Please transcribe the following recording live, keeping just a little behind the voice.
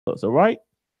All right.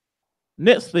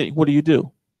 Next thing, what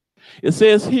do? It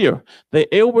says here, they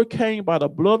overcame by the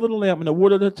blood of the Lamb and the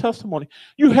word of their testimony.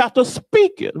 You have to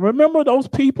speak it. Remember those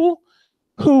people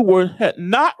who had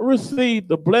not received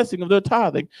the blessing of their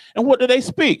tithing. And what did they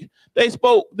speak? They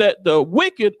spoke that the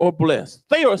wicked are blessed.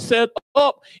 They are set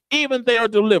up, even they are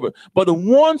delivered. But the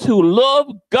ones who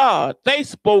love God, they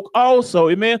spoke also.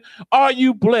 Amen. Are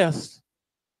you blessed?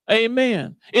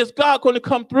 Amen. Is God going to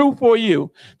come through for you?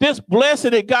 This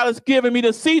blessing that God has given me,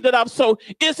 the seed that I've sowed,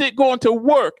 is it going to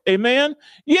work? Amen.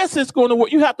 Yes, it's going to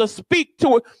work. You have to speak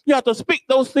to it. You have to speak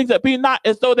those things that be not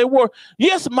as though they were.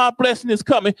 Yes, my blessing is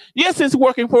coming. Yes, it's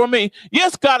working for me.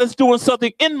 Yes, God is doing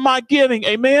something in my giving.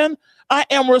 Amen. I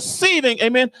am receiving.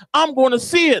 Amen. I'm going to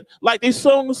see it. Like they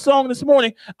sung the song this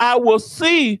morning. I will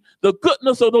see the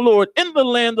goodness of the Lord in the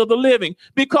land of the living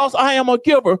because I am a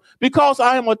giver, because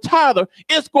I am a tither.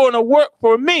 It's going to work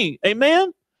for me.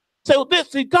 Amen. So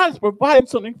God is providing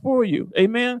something for you.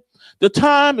 Amen. The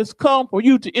time has come for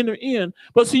you to enter in.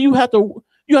 But see, you have to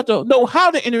know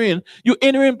how to enter in. You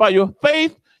enter in by your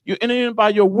faith, you enter in by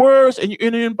your words, and you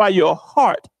enter in by your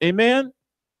heart. Amen.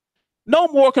 No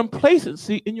more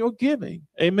complacency in your giving.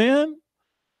 Amen.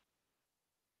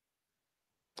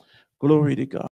 Glory to God.